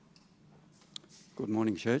Good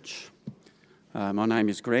morning, church. My name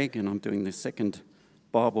is Greg, and I'm doing the second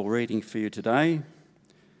Bible reading for you today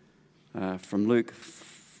from Luke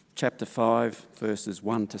chapter 5, verses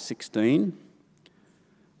 1 to 16,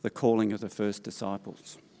 the calling of the first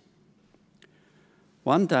disciples.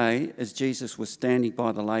 One day, as Jesus was standing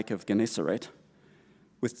by the lake of Gennesaret,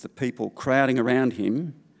 with the people crowding around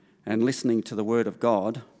him and listening to the word of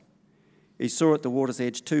God, he saw at the water's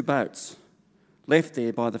edge two boats, left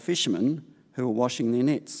there by the fishermen who were washing their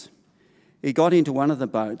nets. He got into one of the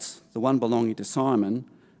boats, the one belonging to Simon,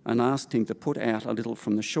 and asked him to put out a little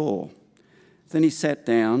from the shore. Then he sat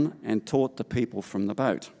down and taught the people from the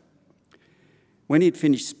boat. When he had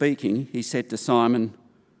finished speaking, he said to Simon,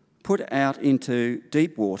 "Put out into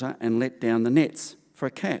deep water and let down the nets for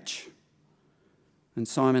a catch." And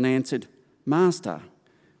Simon answered, "Master,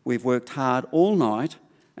 we've worked hard all night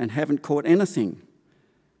and haven't caught anything.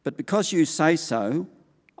 But because you say so,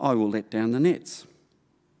 I will let down the nets."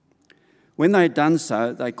 When they had done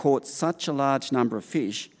so, they caught such a large number of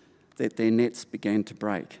fish that their nets began to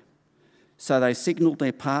break. So they signalled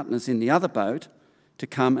their partners in the other boat to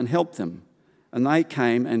come and help them, and they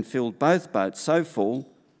came and filled both boats so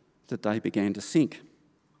full that they began to sink.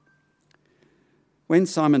 When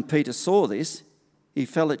Simon Peter saw this, he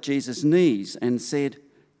fell at Jesus' knees and said,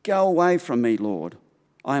 "Go away from me, Lord.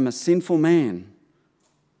 I am a sinful man."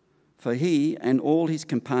 For he and all his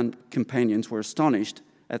companions were astonished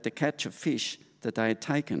at the catch of fish that they had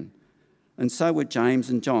taken, and so were James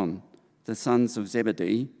and John, the sons of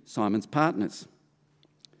Zebedee, Simon's partners.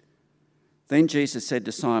 Then Jesus said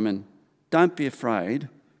to Simon, "Don't be afraid.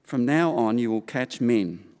 From now on you will catch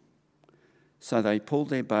men." So they pulled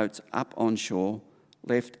their boats up on shore,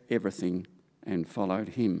 left everything, and followed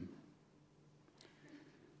him.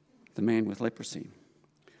 The man with leprosy.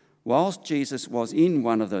 Whilst Jesus was in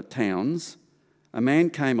one of the towns, a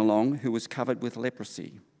man came along who was covered with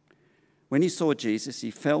leprosy. When he saw Jesus,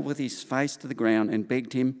 he fell with his face to the ground and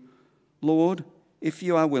begged him, "Lord, if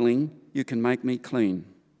you are willing, you can make me clean."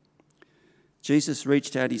 Jesus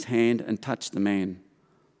reached out his hand and touched the man.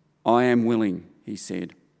 "I am willing," he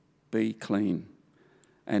said, "be clean."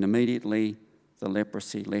 And immediately the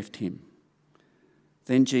leprosy left him.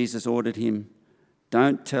 Then Jesus ordered him,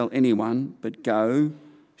 "Don't tell anyone, but go,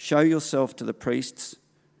 show yourself to the priest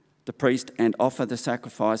and offer the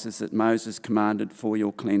sacrifices that Moses commanded for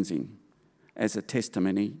your cleansing, as a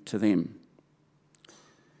testimony to them."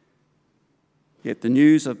 Yet the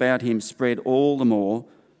news about him spread all the more,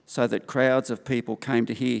 so that crowds of people came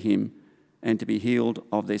to hear him and to be healed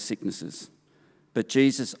of their sicknesses. But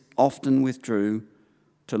Jesus often withdrew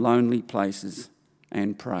to lonely places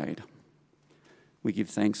and prayed. We give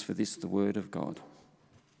thanks for this, the word of God.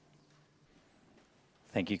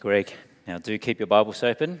 Thank you, Greg. Now, do keep your Bibles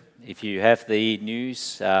open. If you have the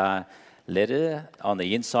news letter on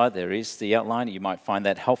the inside, there is the outline. You might find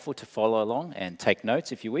that helpful to follow along and take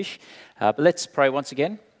notes if you wish. But let's pray once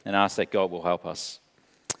again and ask that God will help us.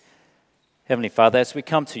 Heavenly Father, as we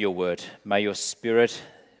come to your word, may your Spirit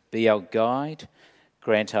be our guide,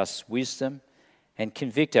 grant us wisdom, and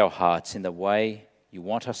convict our hearts in the way you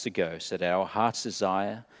want us to go, so that our heart's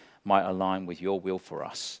desire might align with your will for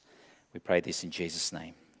us. We pray this in Jesus'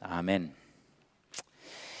 name. Amen.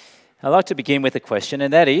 I'd like to begin with a question,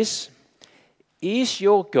 and that is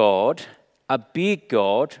your God a big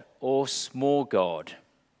God or small God?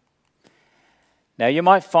 Now, you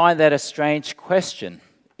might find that a strange question.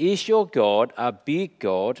 Is your God a big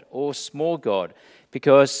God or small God?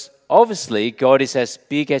 Because obviously, God is as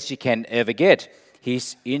big as you can ever get.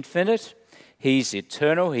 He's infinite. He's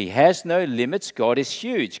eternal. He has no limits. God is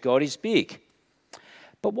huge. God is big.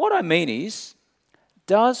 But what I mean is,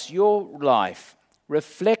 does your life,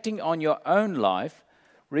 reflecting on your own life,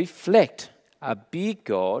 reflect a big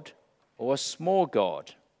God or a small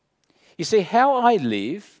God? You see, how I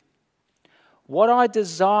live, what I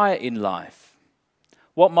desire in life,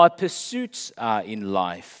 what my pursuits are in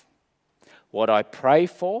life, what I pray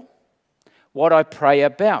for, what I pray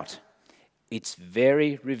about, it's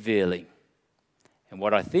very revealing. And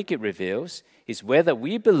what I think it reveals is whether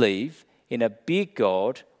we believe in a big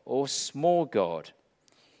God or small God.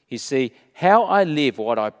 You see, how I live,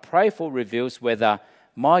 what I pray for, reveals whether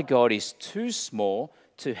my God is too small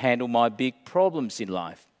to handle my big problems in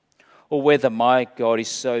life, or whether my God is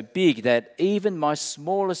so big that even my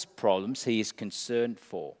smallest problems he is concerned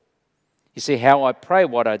for. You see, how I pray,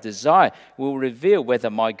 what I desire, will reveal whether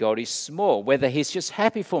my God is small, whether he's just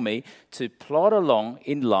happy for me to plod along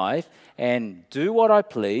in life and do what I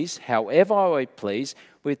please, however I please,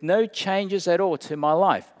 with no changes at all to my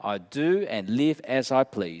life. I do and live as I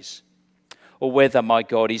please. or whether my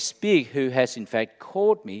God is big, who has in fact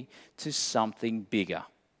called me to something bigger.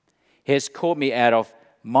 He has called me out of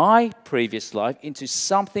my previous life into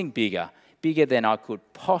something bigger than I could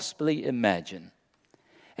possibly imagine.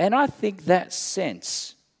 And I think that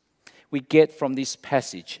sense we get from this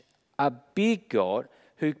passage, a big God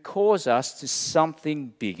who calls us to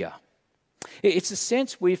something bigger. It's a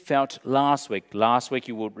sense we felt last week. Last week,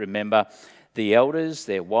 you would remember the elders,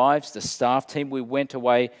 their wives, the staff team, we went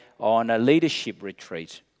away on a leadership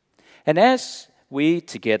retreat. And as we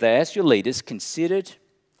together, as your leaders, considered,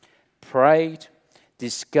 prayed,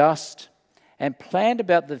 discussed, and planned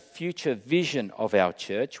about the future vision of our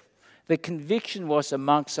church, the conviction was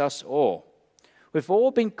amongst us all. We've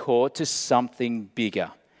all been called to something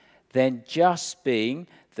bigger than just being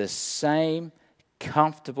the same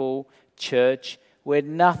comfortable church where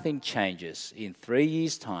nothing changes in 3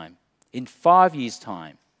 years' time, in 5 years'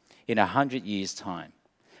 time, in 100 years' time.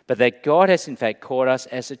 But that God has in fact called us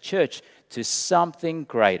as a church to something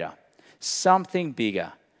greater, something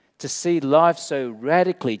bigger, to see life so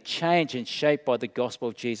radically changed and shaped by the gospel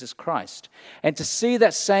of Jesus Christ, and to see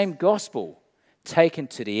that same gospel taken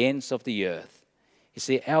to the ends of the earth. You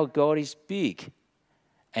see, our God is big,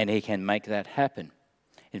 and He can make that happen.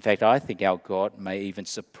 In fact, I think our God may even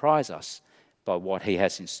surprise us by what He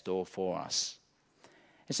has in store for us.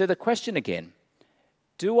 And so the question again,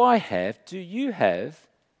 do you have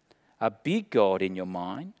a big God in your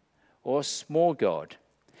mind or a small God?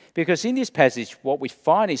 Because in this passage, what we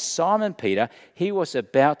find is Simon Peter, he was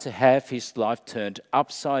about to have his life turned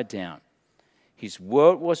upside down. His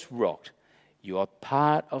world was rocked. You are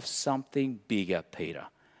part of something bigger, Peter,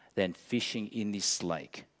 than fishing in this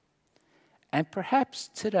lake. And perhaps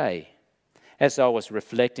today, as I was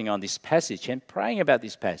reflecting on this passage and praying about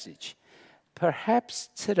this passage, perhaps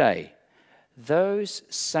today, those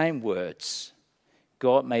same words,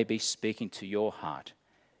 God may be speaking to your heart.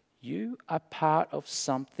 You are part of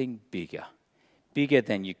something bigger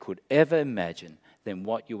than you could ever imagine, than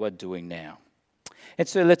what you are doing now. And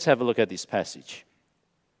so let's have a look at this passage.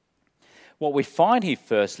 What we find here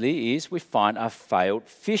firstly is we find a failed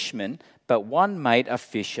fisherman, but one made a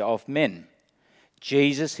fisher of men.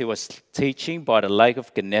 Jesus, who was teaching by the lake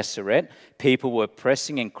of Gennesaret, people were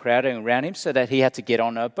pressing and crowding around him so that he had to get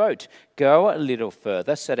on a boat, go a little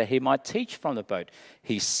further so that he might teach from the boat.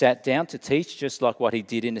 He sat down to teach just like what he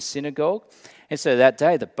did in the synagogue. And so that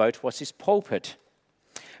day, the boat was his pulpit.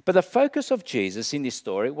 But the focus of Jesus in this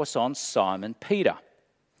story was on Simon Peter.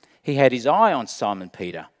 He had his eye on Simon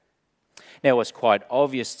Peter. Now, it was quite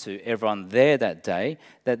obvious to everyone there that day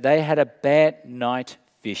that they had a bad night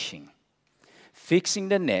fishing, fixing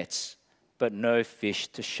the nets, but no fish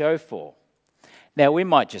to show for. Now, we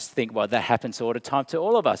might just think, well, that happens all the time to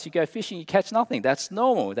all of us. You go fishing, you catch nothing. That's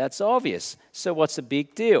normal. That's obvious. So what's the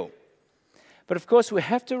big deal? But of course, we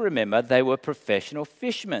have to remember they were professional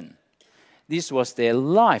fishermen. This was their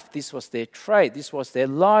life. This was their trade. This was their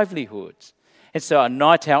livelihood. And so a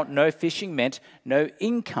night out, no fishing meant no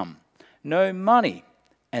income, no money.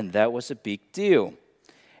 And that was a big deal.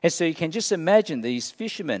 And so you can just imagine these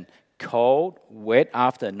fishermen, cold, wet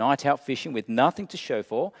after a night out fishing with nothing to show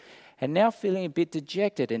for, and now feeling a bit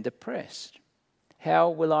dejected and depressed. How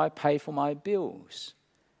will I pay for my bills?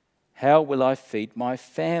 How will I feed my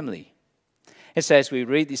family? And so as we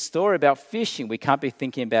read this story about fishing, we can't be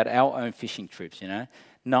thinking about our own fishing trips,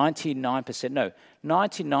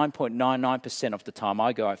 99.99% of the time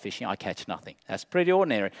I go out fishing, I catch nothing. That's pretty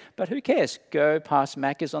ordinary. But who cares? Go past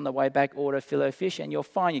Macca's on the way back, order filet fish, and you're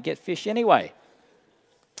fine. You get fish anyway.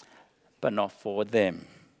 But not for them.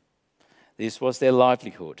 This was their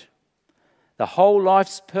livelihood. The whole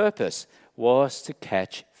life's purpose was to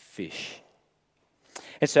catch fish.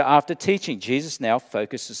 And so after teaching, Jesus now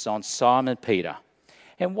focuses on Simon Peter.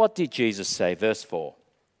 And what did Jesus say? Verse 4.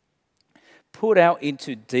 Put out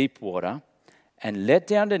into deep water and let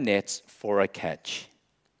down the nets for a catch.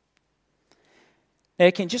 Now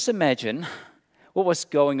you can just imagine what was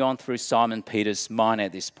going on through Simon Peter's mind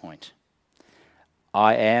at this point.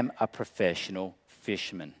 I am a professional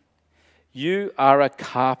fisherman. You are a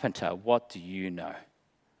carpenter. What do you know?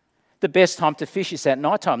 The best time to fish is at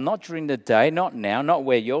night time, not during the day, not now, not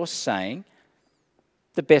where you're saying.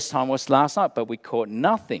 The best time was last night, but we caught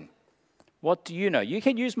nothing. What do you know? You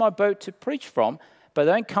can use my boat to preach from, but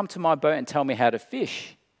don't come to my boat and tell me how to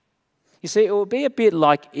fish. You see, it would be a bit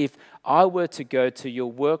like if I were to go to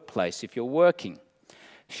your workplace, if you're working.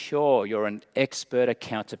 Sure, you're an expert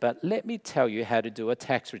accountant, but let me tell you how to do a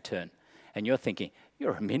tax return. And you're thinking,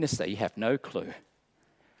 you're a minister, you have no clue.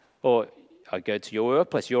 Or I go to your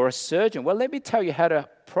workplace, you're a surgeon. Well, let me tell you how to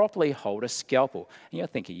properly hold a scalpel. And you're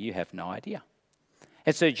thinking, you have no idea.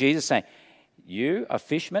 And so Jesus is saying, You are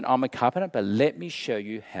fishermen, I'm a carpenter, but let me show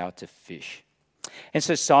you how to fish. And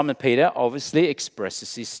so Simon Peter obviously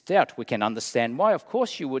expresses his doubt. We can understand why. Of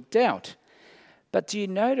course you would doubt. But do you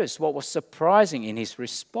notice what was surprising in his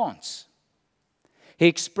response? He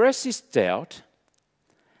expressed his doubt,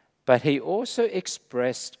 but he also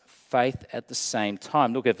expressed faith at the same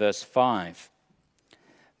time. Look at verse 5.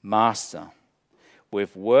 Master,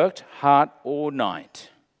 we've worked hard all night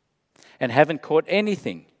and haven't caught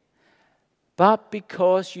anything. But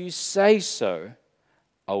because you say so,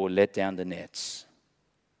 I will let down the nets.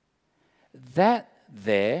 That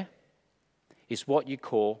there is what you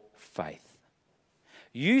call faith.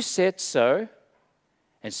 You said so,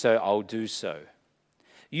 and so I'll do so.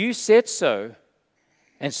 You said so,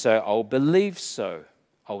 and so I'll believe so.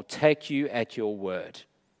 I'll take you at your word.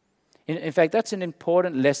 In fact, that's an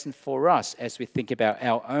important lesson for us as we think about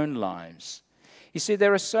our own lives. You see,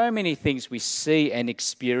 there are so many things we see and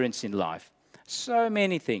experience in life. So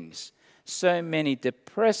many things. So many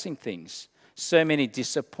depressing things. So many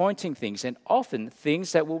disappointing things. And often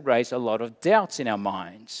things that will raise a lot of doubts in our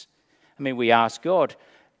minds. I mean, we ask God,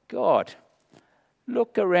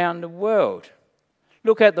 look around the world.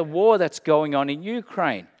 Look at the war that's going on in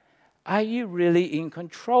Ukraine. Are you really in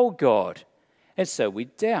control, God? And so we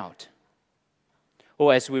doubt.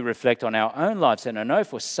 Or as we reflect on our own lives, and I know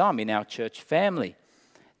for some in our church family,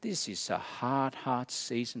 this is a hard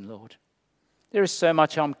season, Lord. There is so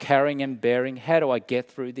much I'm carrying and bearing. How do I get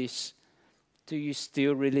through this? Do you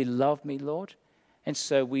still really love me, Lord? And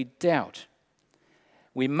so we doubt.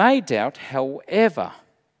 We may doubt, however,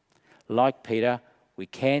 like Peter, we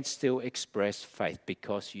can still express faith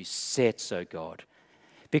because you said so, God.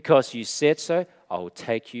 Because you said so, I will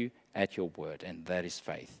take you at your word, and that is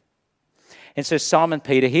faith. And so Simon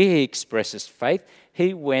Peter here, he expresses faith.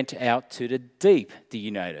 He went out to the deep. Do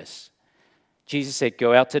you notice? Jesus said,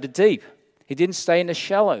 go out to the deep. He didn't stay in the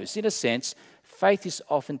shallows. In a sense, faith is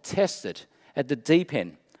often tested at the deep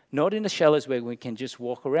end. Not in the shallows where we can just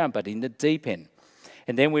walk around, but in the deep end.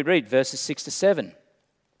 And then we read verses 6 to 7.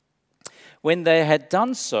 When they had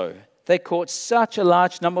done so, they caught such a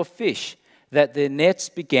large number of fish that their nets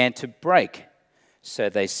began to break. So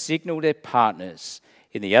they signaled their partners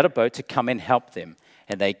in the other boat to come and help them.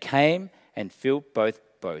 And they came and filled both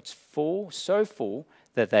boats so full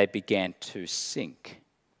that they began to sink.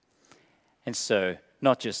 And so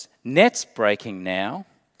not just nets breaking now,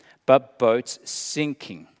 but boats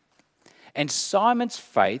sinking. And Simon's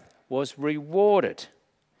faith was rewarded.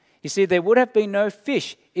 You see, there would have been no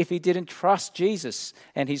fish if he didn't trust Jesus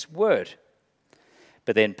and his word.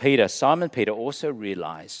 But then Simon Peter also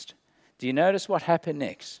realized. Do you notice what happened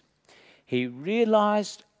next? He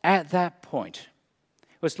realized at that point,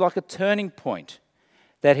 it was like a turning point,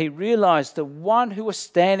 that he realized the one who was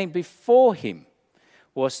standing before him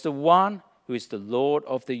was the one who is the Lord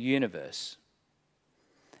of the universe.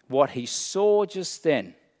 What he saw just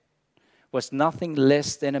then was nothing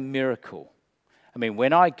less than a miracle. I mean,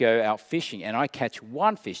 when I go out fishing and I catch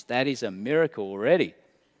one fish, that is a miracle already.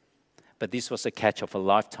 But this was a catch of a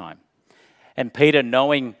lifetime. And Peter,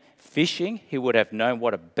 knowing fishing, he would have known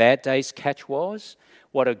what a bad day's catch was,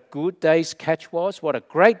 what a good day's catch was, what a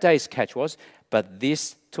great day's catch was. But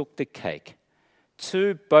this took the cake.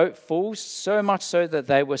 2 boatfuls, so much so that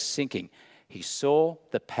they were sinking. He saw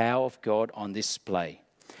the power of God on display.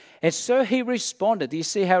 And so he responded. Do you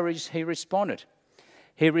see how he responded?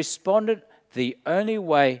 He responded the only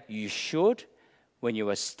way you should when you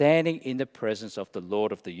are standing in the presence of the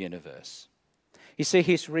Lord of the universe. You see,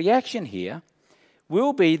 his reaction here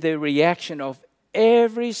will be the reaction of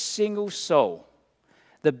every single soul.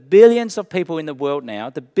 The billions of people in the world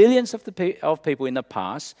now, the billions of people in the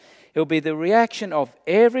past, it will be the reaction of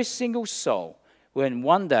every single soul when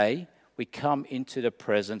one day we come into the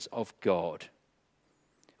presence of God.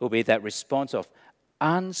 It will be that response of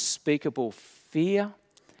unspeakable fear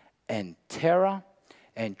and terror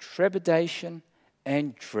and trepidation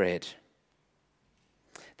and dread.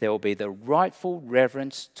 There will be the rightful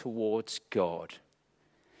reverence towards God,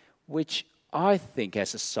 which I think,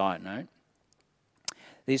 as a side note,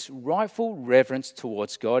 this rightful reverence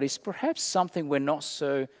towards God is perhaps something we're not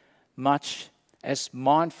so much as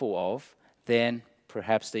mindful of than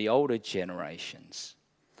perhaps the older generations.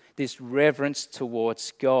 This reverence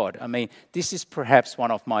towards God. I mean, this is perhaps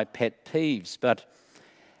one of my pet peeves, but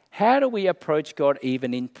how do we approach God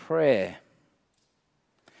even in prayer?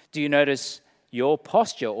 Do you notice your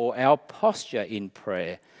posture or our posture in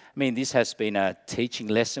prayer? I mean, this has been a teaching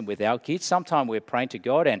lesson with our kids. Sometimes we're praying to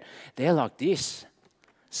God and they're like this,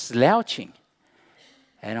 slouching.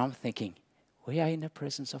 And I'm thinking, we are in the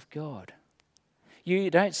presence of God.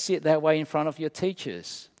 You don't sit that way in front of your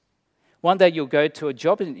teachers. One day you'll go to a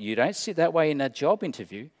job interview. You don't sit that way in a job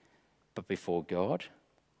interview, but before God.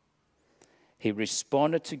 He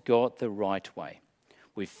responded to God the right way.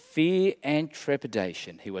 With fear and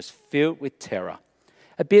trepidation, he was filled with terror.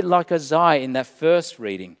 A bit like Isaiah in that first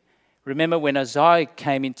reading. Remember when Isaiah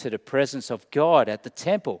came into the presence of God at the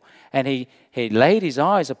temple and he laid his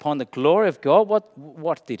eyes upon the glory of God,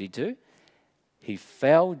 what did he do? He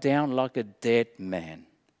fell down like a dead man.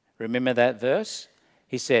 Remember that verse?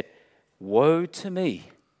 He said, "Woe to me,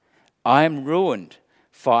 I am ruined,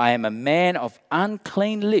 for I am a man of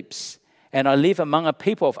unclean lips, and I live among a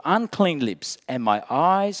people of unclean lips, and my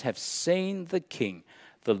eyes have seen the King,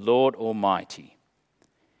 the Lord Almighty."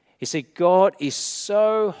 You see, God is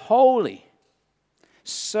so holy,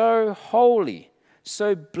 so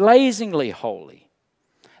blazingly holy,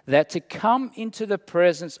 that to come into the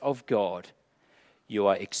presence of God, you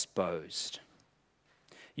are exposed.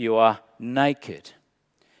 You are naked.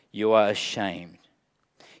 You are ashamed.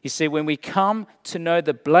 You see, when we come to know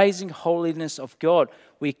the blazing holiness of God,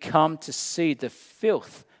 we come to see the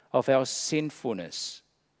filth of our sinfulness.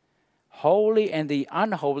 Holy and the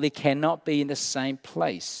unholy cannot be in the same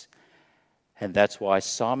place. And that's why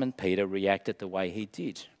Simon Peter reacted the way he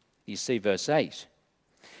did. You see verse 8.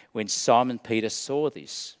 When Simon Peter saw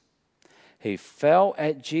this, he fell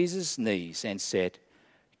at Jesus' knees and said,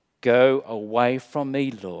 "Go away from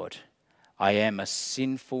me, Lord. I am a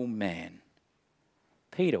sinful man."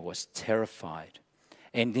 Peter was terrified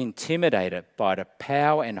and intimidated by the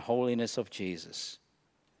power and holiness of Jesus.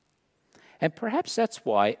 And perhaps that's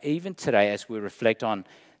why, even today, as we reflect on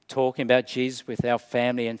talking about Jesus with our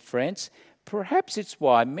family and friends, perhaps it's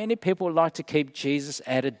why many people like to keep Jesus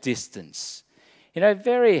at a distance.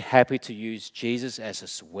 Very happy to use Jesus as a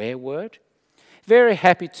swear word, very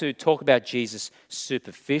happy to talk about Jesus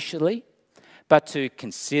superficially, but to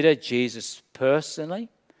consider Jesus personally,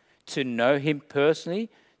 to know him personally,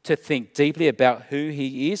 to think deeply about who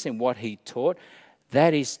he is and what he taught,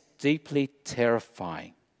 that is deeply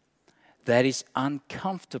terrifying. That is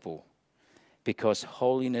uncomfortable because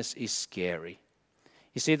holiness is scary.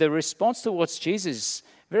 You see, the response towards Jesus is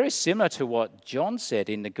very similar to what John said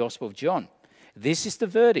in the Gospel of John. This is the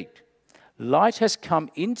verdict. Light has come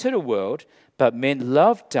into the world, but men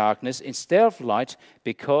love darkness instead of light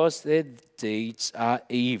because their deeds are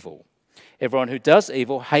evil. Everyone who does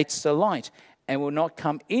evil hates the light and will not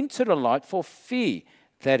come into the light for fear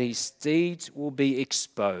that his deeds will be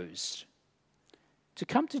exposed. To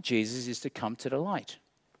come to Jesus is to come to the light.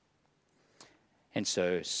 And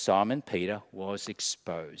so Simon Peter was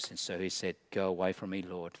exposed. And so he said, "Go away from me,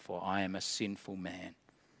 Lord, for I am a sinful man."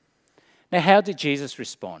 Now, how did Jesus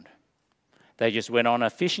respond? They just went on a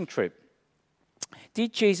fishing trip.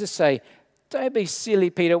 Did Jesus say, "Don't be silly,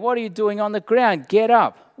 Peter. What are you doing on the ground? Get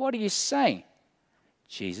up. What are you saying?"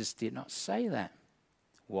 Jesus did not say that.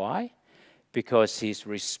 Why? Because his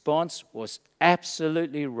response was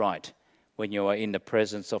absolutely right when you are in the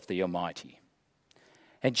presence of the Almighty.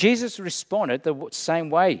 And Jesus responded the same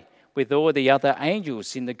way with all the other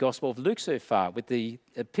angels in the Gospel of Luke so far, with the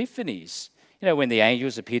epiphanies. When the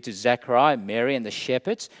angels appeared to Zechariah, Mary, and the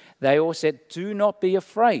shepherds, they all said, "Do not be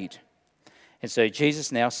afraid." And so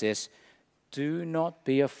Jesus now says, "Do not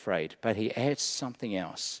be afraid." But he adds something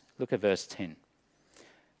else. Look at verse 10.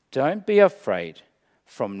 "Don't be afraid.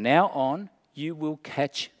 From now on, you will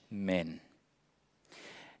catch men."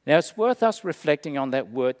 Now, it's worth us reflecting on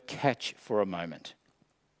that word catch for a moment.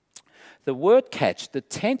 The word catch, the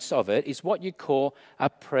tense of it, is what you call a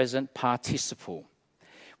present participle,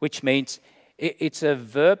 which means it's a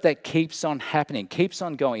verb that keeps on happening, keeps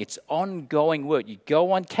on going. It's ongoing work. You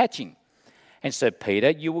go on catching. And so,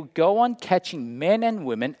 Peter, you will go on catching men and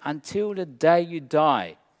women until the day you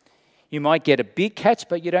die. You might get a big catch,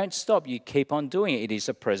 but you don't stop. You keep on doing it. It is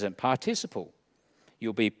a present participle.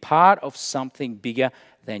 You'll be part of something bigger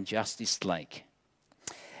than just this lake.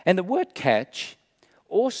 And the word catch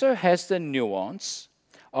also has the nuance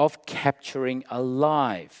of capturing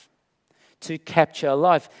alive. To capture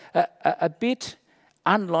alive. A bit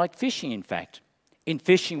unlike fishing, in fact. In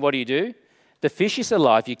fishing, what do? The fish is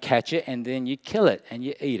alive, you catch it, and then you kill it, and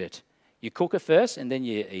you eat it. You cook it first, and then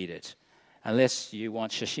you eat it. Unless you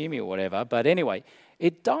want sashimi or whatever. But anyway,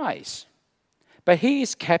 it dies. But he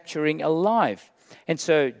is capturing alive. And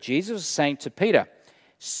so Jesus is saying to Peter,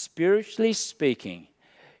 spiritually speaking,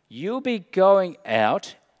 you'll be going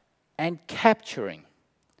out and capturing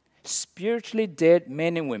spiritually dead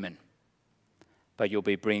men and women, but you'll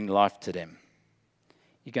be bringing life to them.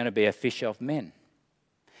 You're going to be a fisher of men.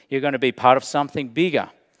 You're going to be part of something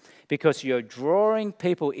bigger because you're drawing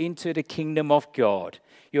people into the kingdom of God.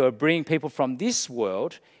 You're bringing people from this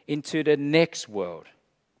world into the next world.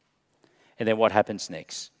 And then what happens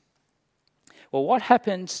next? Well, what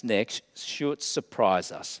happens next should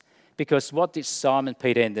surprise us. Because what did Simon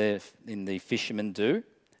Peter and the fishermen do?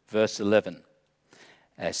 Verse 11.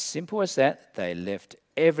 As simple as that, they left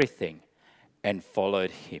everything and followed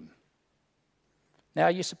him. Now,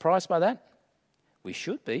 are you surprised by that? We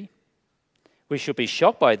should be. We should be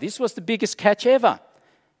shocked by it. This was the biggest catch ever.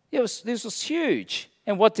 This was huge.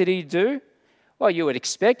 And what did he do? Well, you would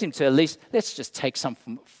expect him to at least, let's just take some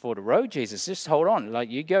for the road, Jesus. Just hold on. Like,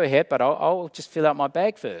 you go ahead, but I'll just fill out my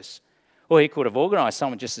bag first. Or he could have organized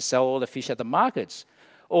someone just to sell all the fish at the markets.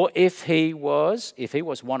 Or if he was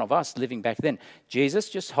one of us living back then, Jesus,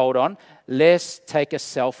 just hold on. Let's take a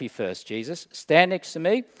selfie first, Jesus. Stand next to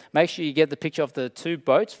me. Make sure you get the picture of the 2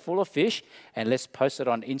 boats full of fish, and let's post it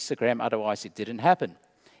on Instagram. Otherwise, it didn't happen.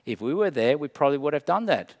 If we were there, we probably would have done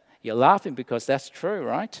that. You're laughing because that's true,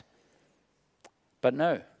 right? But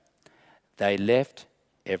no, they left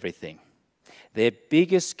everything. Their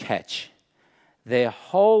biggest catch, their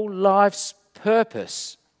whole life's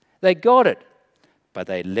purpose, they got it. But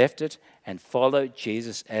they left it and followed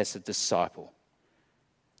Jesus as a disciple.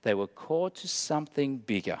 They were called to something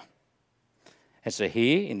bigger. And so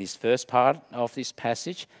here, in this first part of this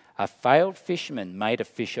passage, a failed fisherman made a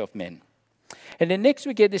fisher of men. And then next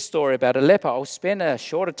we get this story about a leper. I'll spend a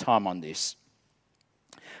shorter time on this.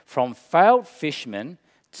 From failed fisherman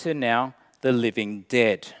to now the living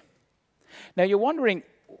dead. Now you're wondering,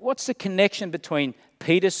 what's the connection between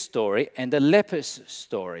Peter's story and the leper's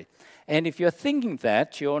story? And if you're thinking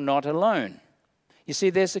that, you're not alone. You see,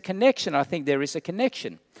 there's a connection. I think there is a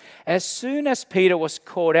connection. As soon as Peter was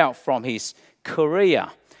called out from his career,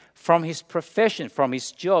 from his profession, from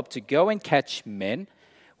his job to go and catch men,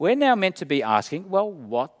 we're now meant to be asking, well,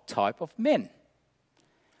 what type of men?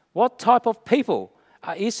 What type of people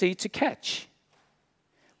is he to catch?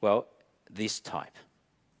 Well, this type.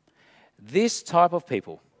 This type of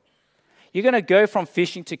people. You're going to go from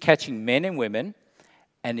fishing to catching men and women,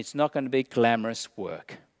 and it's not going to be glamorous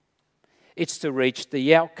work. It's to reach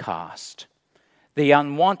the outcast, the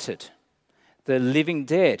unwanted, the living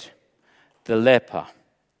dead, the leper.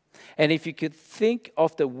 And if you could think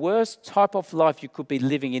of the worst type of life you could be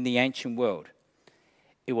living in the ancient world,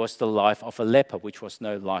 it was the life of a leper, which was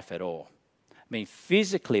no life at all. I mean,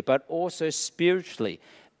 physically, but also spiritually,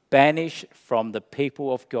 banished from the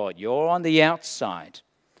people of God. You're on the outside.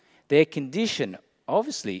 Their condition,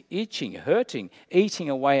 obviously, itching, hurting, eating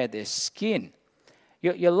away at their skin.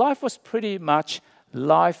 Your life was pretty much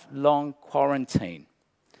lifelong quarantine.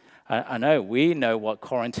 I know we know what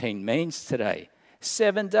quarantine means today.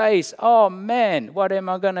 7 days. Oh man, what am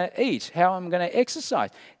I going to eat? How am I going to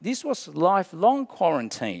exercise? This was lifelong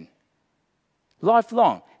quarantine.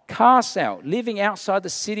 Lifelong. Cast out, living outside the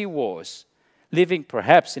city walls, living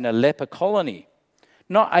perhaps in a leper colony,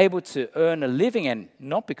 not able to earn a living, and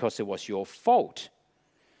not because it was your fault.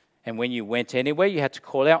 And when you went anywhere, you had to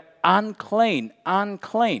call out, unclean,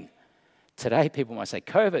 unclean. Today, people might say,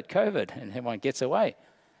 COVID, COVID, and everyone gets away.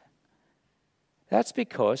 That's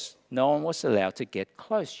because no one was allowed to get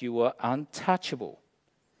close. You were untouchable.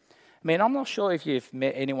 I mean, I'm not sure if you've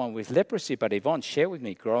met anyone with leprosy, but Yvonne shared with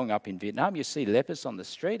me, growing up in Vietnam, you see lepers on the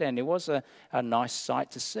street, and it was a nice sight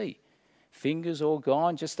to see. Fingers all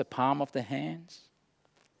gone, just the palm of the hands.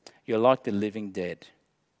 You're like the living dead.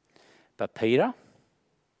 But Peter,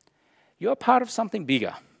 you're part of something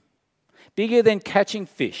bigger. Bigger than catching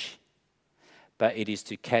fish. But it is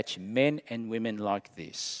to catch men and women like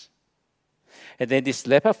this. And then this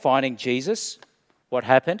leper, finding Jesus, what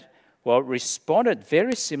happened? Well, responded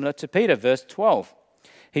very similar to Peter, verse 12.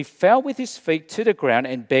 He fell with his feet to the ground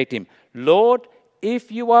and begged him, Lord,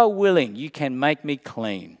 if you are willing, you can make me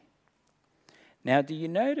clean. Now, do you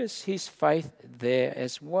notice his faith there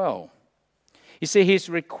as well? You see, his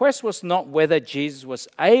request was not whether Jesus was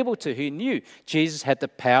able to. He knew Jesus had the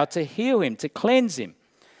power to heal him, to cleanse him.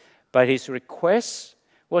 But his request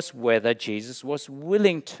was whether Jesus was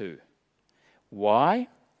willing to. Why?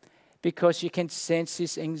 Because you can sense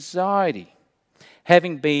his anxiety.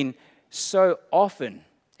 Having been so often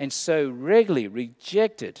and so regularly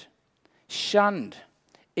rejected, shunned,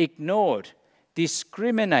 ignored,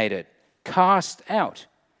 discriminated, cast out,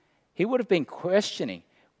 he would have been questioning,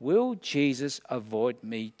 will Jesus avoid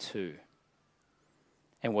me too?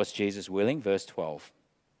 And was Jesus willing? Verse 12.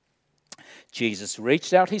 Jesus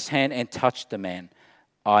reached out his hand and touched the man.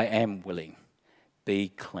 I am willing. Be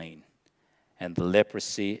clean. And the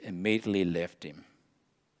leprosy immediately left him.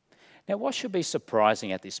 Now, what should be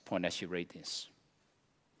surprising at this point as you read this?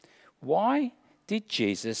 Why did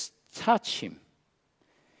Jesus touch him?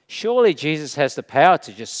 Surely Jesus has the power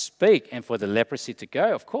to just speak and for the leprosy to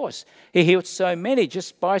go. Of course. He healed so many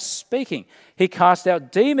just by speaking. He cast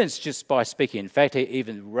out demons just by speaking. In fact, he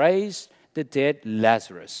even raised the dead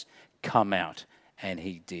Lazarus come out, and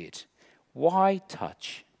he did. Why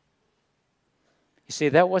touch? You see,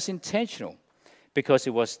 that was intentional because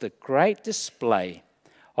it was the great display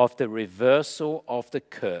of the reversal of the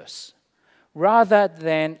curse. Rather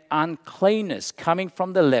than uncleanness coming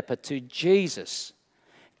from the leper to Jesus,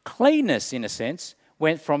 cleanness, in a sense,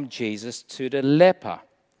 went from Jesus to the leper.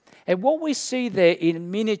 And what we see there in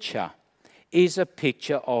miniature is a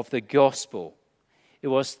picture of the gospel. It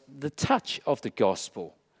was the touch of the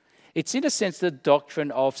gospel. It's, in a sense, the doctrine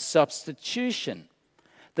of substitution.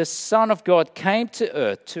 The Son of God came to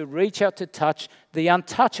earth to reach out to touch the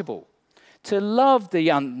untouchable, to love the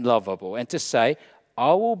unlovable, and to say,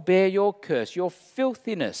 I will bear your curse, your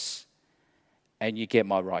filthiness, and you get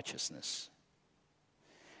my righteousness.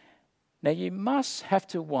 Now, you must have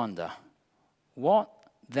to wonder what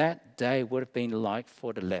that day would have been like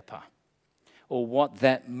for the leper, or what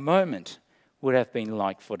that moment would have been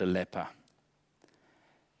like for the leper.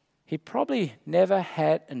 He probably never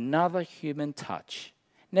had another human touch,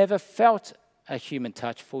 never felt a human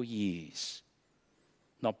touch for years.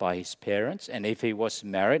 Not by his parents, and if he was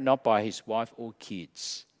married, not by his wife or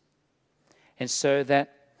kids. And so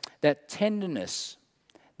that tenderness,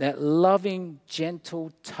 that loving,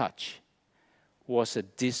 gentle touch was a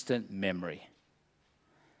distant memory.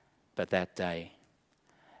 But that day,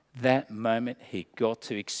 that moment, he got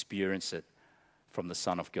to experience it from the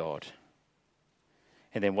Son of God.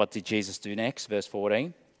 And then what did Jesus do next? Verse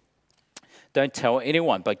 14. Don't tell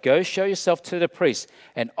anyone, but go show yourself to the priest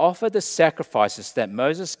and offer the sacrifices that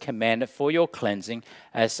Moses commanded for your cleansing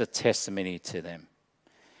as a testimony to them.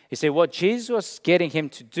 You see, what Jesus was getting him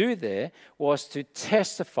to do there was to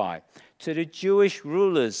testify to the Jewish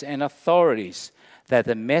rulers and authorities that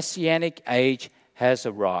the Messianic age has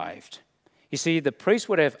arrived. You see, the priest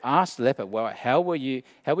would have asked the leper, well, how were you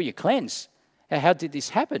cleansed? How did this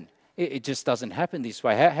happen? It just doesn't happen this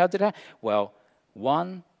way. How did it? Well,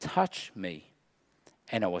 one touched me,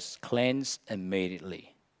 and I was cleansed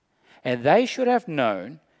immediately. And they should have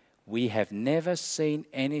known, we have never seen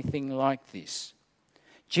anything like this.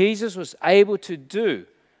 Jesus was able to do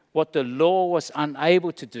what the law was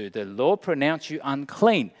unable to do. The law pronounced you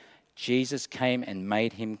unclean. Jesus came and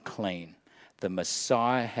made him clean. The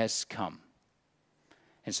Messiah has come.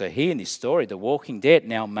 And so here in this story, the walking dead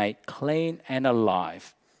now made clean and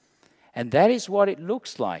alive. And that is what it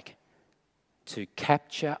looks like to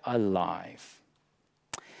capture alive.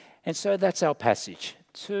 And so that's our passage.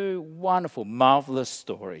 Two wonderful, marvelous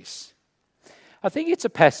stories. I think it's a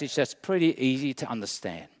passage that's pretty easy to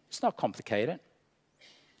understand. It's not complicated.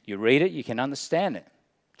 You read it, you can understand it.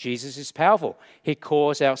 Jesus is powerful. He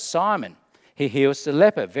calls out Simon. He heals the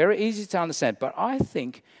leper. Very easy to understand. But I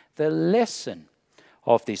think the lesson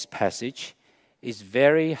of this passage is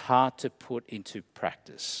very hard to put into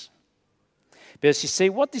practice. Because you see,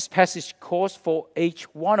 what this passage calls for each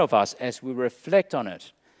one of us as we reflect on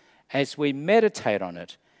it, as we meditate on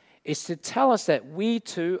it, is to tell us that we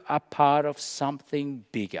too are part of something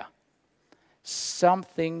bigger,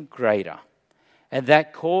 something greater. And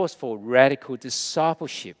that calls for radical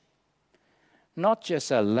discipleship. Not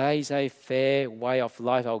just a laissez-faire way of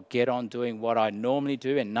life, I'll get on doing what I normally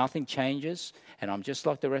do and nothing changes and I'm just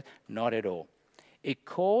like the rest. Not at all. It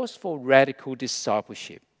calls for radical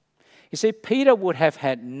discipleship. You see, Peter would have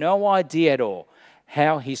had no idea at all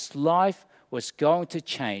how his life was going to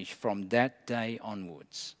change from that day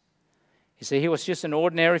onwards. You see, he was just an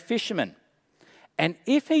ordinary fisherman. And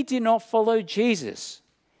if he did not follow Jesus,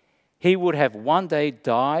 he would have one day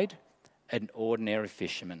died an ordinary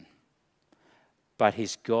fisherman. But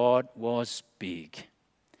his God was big.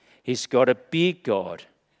 He's got a big God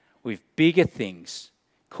with bigger things,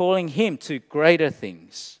 calling him to greater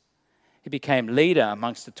things. He became leader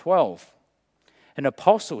amongst the 12, an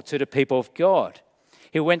apostle to the people of God.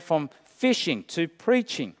 He went from fishing to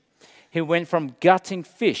preaching. He went from gutting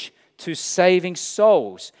fish to saving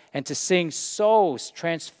souls and to seeing souls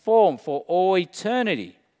transformed for all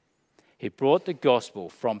eternity. He brought the gospel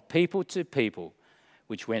from people to people,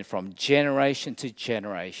 which went from generation to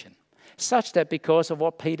generation, such that because of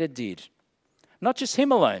what Peter did, not just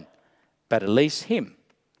him alone, but at least him,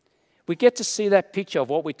 we get to see that picture of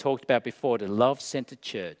what we talked about before, the love-centered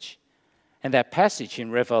church. And that passage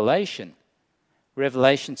in Revelation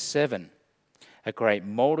 7, a great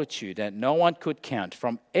multitude that no one could count,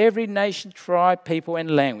 from every nation, tribe, people,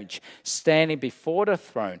 and language, standing before the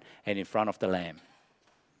throne and in front of the Lamb.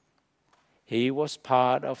 He was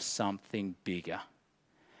part of something bigger.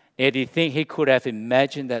 Now, do you think he could have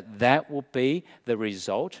imagined that that would be the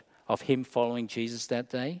result of him following Jesus that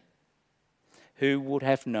day? Who would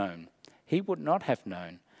have known? He would not have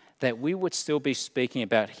known that we would still be speaking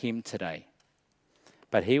about him today.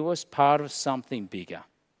 But he was part of something bigger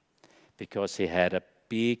because he had a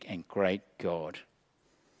big and great God.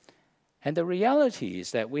 And the reality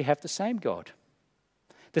is that we have the same God.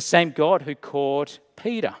 The same God who called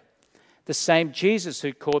Peter. The same Jesus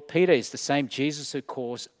who called Peter is the same Jesus who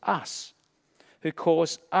calls us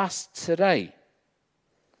today.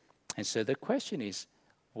 And so the question is,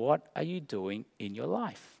 what are you doing in your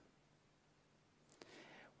life?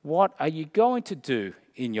 What are you going to do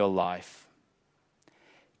in your life?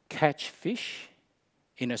 Catch fish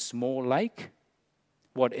in a small lake,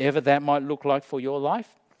 whatever that might look like for your life?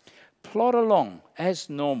 Plod along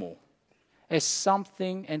as normal, as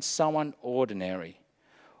something and someone ordinary?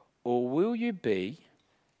 Or will you be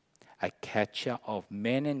a catcher of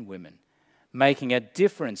men and women, making a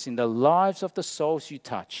difference in the lives of the souls you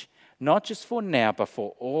touch, not just for now, but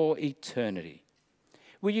for all eternity?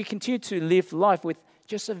 Will you continue to live life with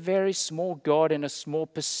just a very small God and a small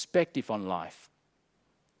perspective on life?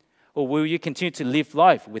 Or will you continue to live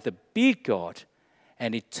life with a big God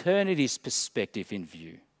and eternity's perspective in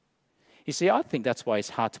view? You see, I think that's why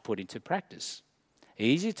it's hard to put into practice.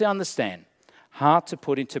 Easy to understand, hard to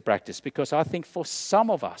put into practice, because I think for some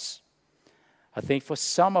of us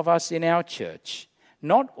in our church,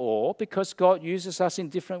 not all, because God uses us in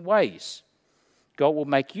different ways. God will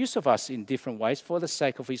make use of us in different ways for the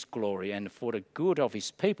sake of his glory and for the good of his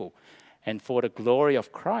people and for the glory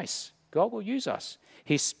of Christ. God will use us.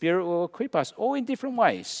 His Spirit will equip us all in different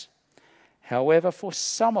ways. However, for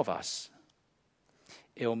some of us,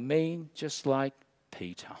 it'll mean just like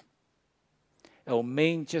Peter. It'll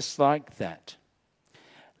mean just like that.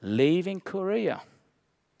 Leaving career,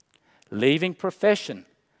 leaving profession,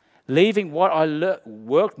 leaving what I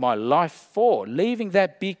worked my life for, leaving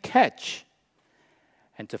that big catch,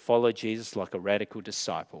 and to follow Jesus like a radical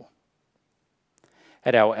disciple.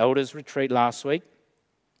 At our elders' retreat last week,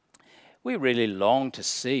 we really long to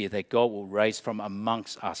see that God will raise from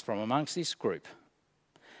amongst us, from amongst this group,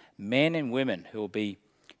 men and women who will be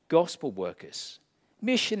gospel workers,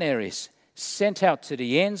 missionaries sent out to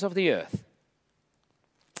the ends of the earth.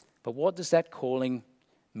 But what does that calling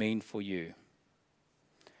mean for you?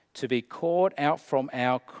 To be called out from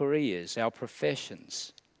our careers, our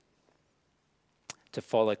professions, to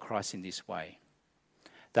follow Christ in this way.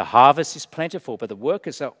 The harvest is plentiful, but the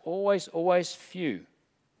workers are always few.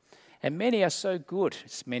 And many are so good,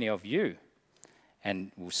 it's many of you.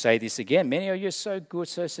 And we'll say this again, many of you are so good,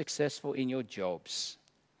 so successful in your jobs.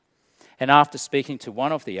 And after speaking to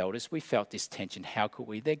one of the elders, we felt this tension. How could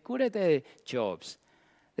we? They're good at their jobs.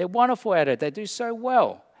 They're wonderful at it. They do so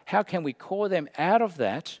well. How can we call them out of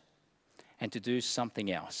that and to do something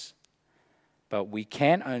else? But we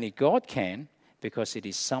can, only God can, because it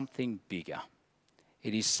is something bigger.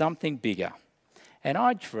 It is something bigger. And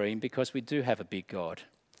I dream, because we do have a big God,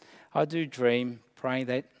 I do dream, praying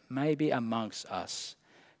that maybe amongst us,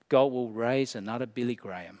 God will raise another Billy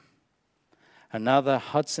Graham, another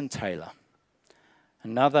Hudson Taylor,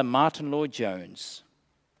 another Martin Lloyd-Jones,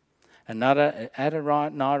 another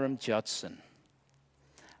Adoniram Judson.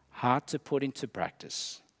 Hard to put into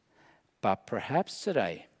practice. But perhaps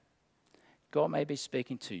today, God may be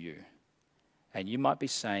speaking to you, and you might be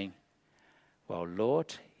saying, well,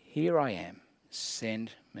 Lord, here I am,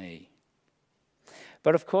 send me.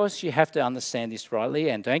 But of course, you have to understand this rightly,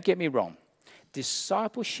 and don't get me wrong.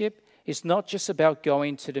 Discipleship is not just about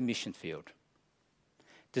going to the mission field.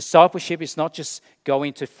 Discipleship is not just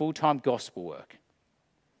going to full-time gospel work.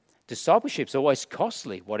 Discipleship is always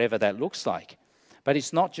costly, whatever that looks like. But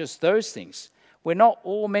it's not just those things. We're not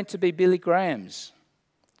all meant to be Billy Grahams.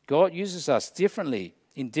 God uses us differently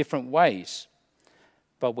in different ways.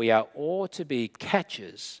 But we are all to be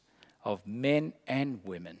catchers of men and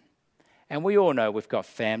women. And we all know we've got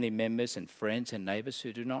family members and friends and neighbours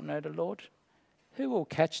who do not know the Lord. Who will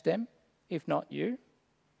catch them if not you?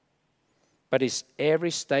 But it's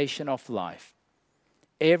every station of life,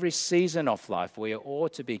 every season of life, we are all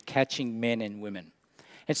to be catching men and women.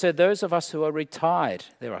 And so those of us who are retired,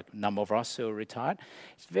 there are a number of us who are retired,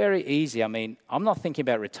 it's very easy. I mean, I'm not thinking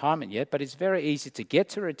about retirement yet, but it's very easy to get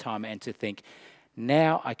to retirement and to think,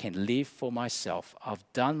 now I can live for myself. I've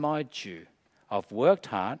done my due. I've worked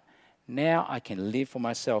hard. Now I can live for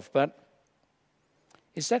myself. But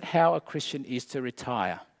is that how a Christian is to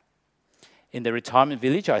retire? In the retirement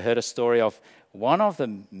village, I heard a story of one of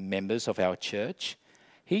the members of our church.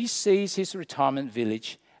 He sees his retirement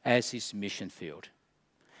village as his mission field.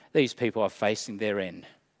 These people are facing their end.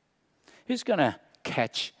 Who's going to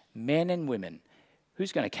catch men and women.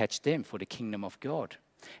 Who's going to catch them for the kingdom of God?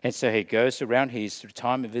 And so he goes around his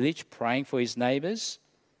retirement village praying for his neighbors,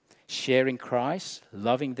 sharing Christ,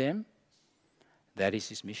 loving them. That is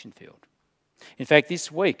his mission field. In fact,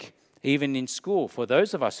 this week, even in school, for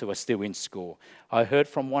those of us who are still in school, I heard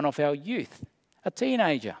from one of our youth, a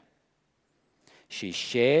teenager. She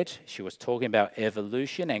was talking about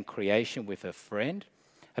evolution and creation with her friend,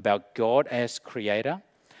 about God as creator.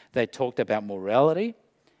 They talked about morality,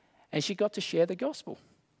 and she got to share the gospel.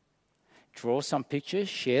 Draw some pictures,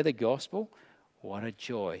 share the gospel. What a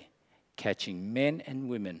joy, catching men and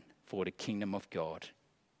women for the kingdom of God.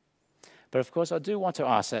 But of course, I do want to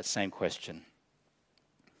ask that same question.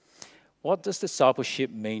 What does discipleship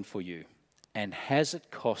mean for you? And has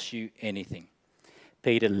it cost you anything?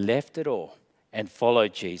 Peter left it all and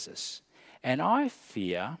followed Jesus. And I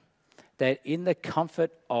fear that in the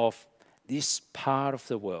comfort of this part of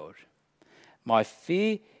the world, my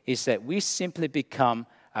fear is that we simply become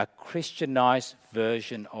a Christianized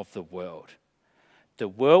version of the world. The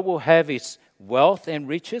world will have its wealth and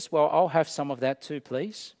riches. Well, I'll have some of that too,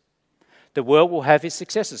 please. The world will have its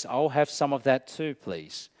successes. I'll have some of that too,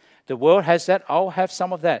 please. The world has that. I'll have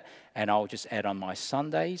some of that. And I'll just add on my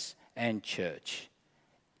Sundays and church.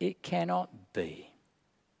 It cannot be.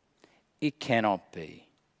 It cannot be.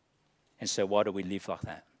 And so why do we live like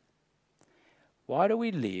that? Why do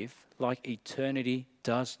we live like eternity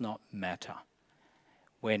does not matter?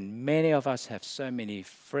 When many of us have so many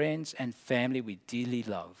friends and family we dearly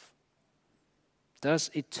love.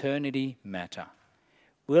 Does eternity matter?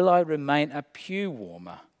 Will I remain a pew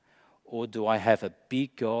warmer, or do I have a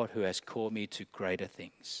big God who has called me to greater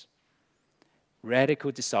things?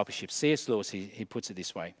 Radical discipleship. C.S. Lewis, he puts it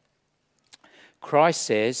this way. Christ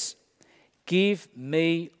says, give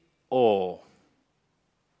me all.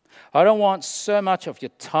 I don't want so much of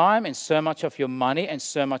your time and so much of your money and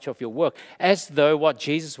so much of your work, as though what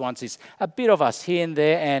Jesus wants is a bit of us here and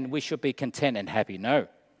there and we should be content and happy. No,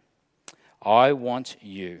 I want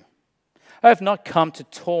you. I have not come to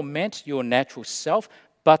torment your natural self,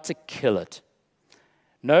 but to kill it.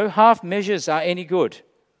 No half measures are any good.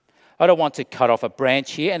 I don't want to cut off a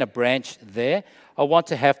branch here and a branch there. I want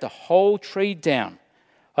to have the whole tree down.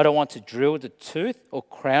 I don't want to drill the tooth or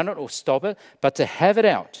crown it or stop it, but to have it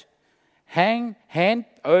out. Hand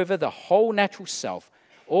over the whole natural self,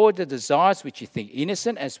 all the desires which you think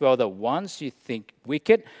innocent, as well the ones you think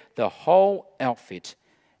wicked, the whole outfit,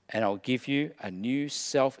 and I'll give you a new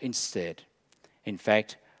self instead. In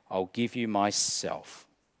fact, I'll give you myself.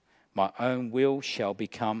 My own will shall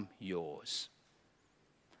become yours.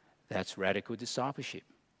 That's radical discipleship.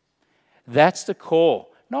 That's the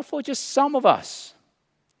call, not for just some of us,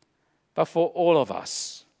 but for all of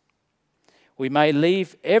us. We may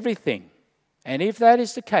leave everything, and if that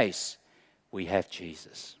is the case, we have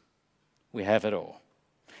Jesus. We have it all.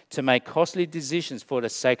 To make costly decisions for the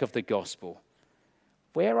sake of the gospel.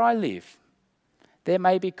 Where I live, there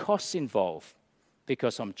may be costs involved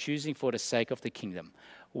because I'm choosing for the sake of the kingdom.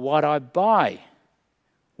 What I buy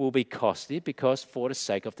will be costly because for the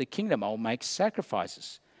sake of the kingdom, I'll make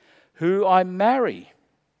sacrifices. Who I marry,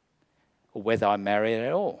 or whether I marry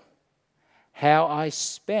at all. How I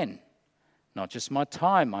spend, not just my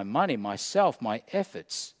time, my money, myself, my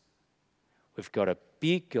efforts. We've got a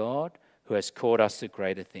big God who has called us to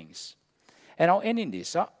greater things. And I'll end in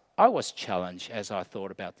this. I was challenged as I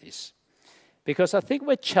thought about this. Because I think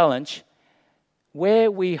we're challenged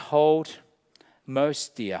where we hold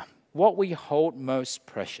most dear, what we hold most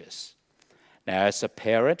precious. Now, as a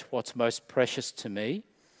parent, what's most precious to me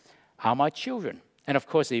are my children. And of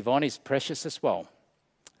course, Yvonne is precious as well.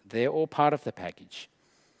 They're all part of the package.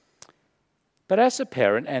 But as a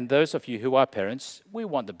parent, and those of you who are parents, we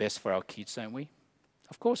want the best for our kids, don't we?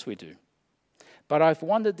 Of course we do. But I've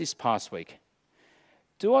wondered this past week,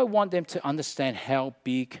 do I want them to understand how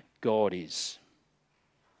big God is?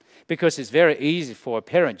 Because it's very easy for a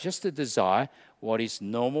parent just to desire what is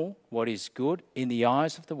normal, what is good in the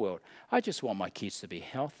eyes of the world. I just want my kids to be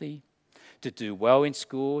healthy, to do well in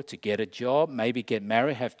school, to get a job, maybe get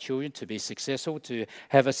married, have children, to be successful, to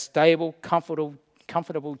have a stable,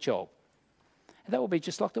 comfortable job. And that will be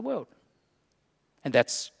just like the world. And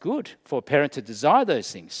that's good for a parent to desire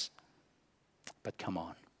those things. But come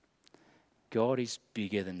on, God is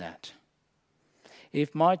bigger than that.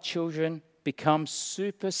 If my children become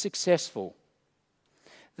super successful,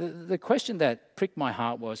 the question that pricked my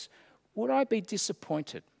heart was, would I be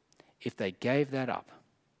disappointed if they gave that up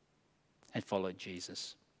and followed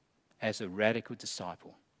Jesus as a radical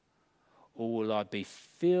disciple? Or will I be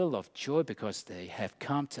filled of joy because they have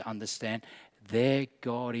come to understand their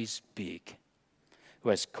God is big, who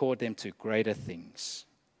has called them to greater things?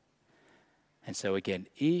 And so again,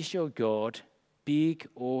 is your God big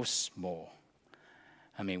or small?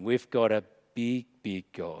 I mean, we've got a big, big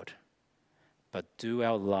God. But do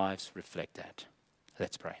our lives reflect that?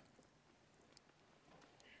 Let's pray.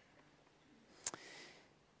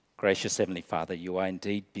 Gracious Heavenly Father, you are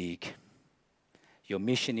indeed big. Your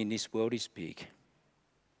mission in this world is big.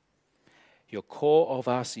 Your core of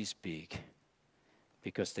us is big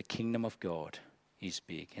because the kingdom of God is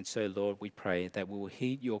big. And so, Lord, we pray that we will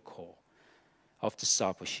heed your call of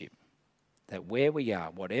discipleship, that where we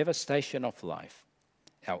are, whatever station of life,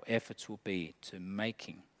 our efforts will be to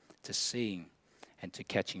making, to seeing, and to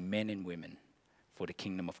catching men and women for the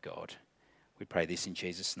kingdom of God. We pray this in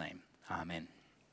Jesus' name. Amen.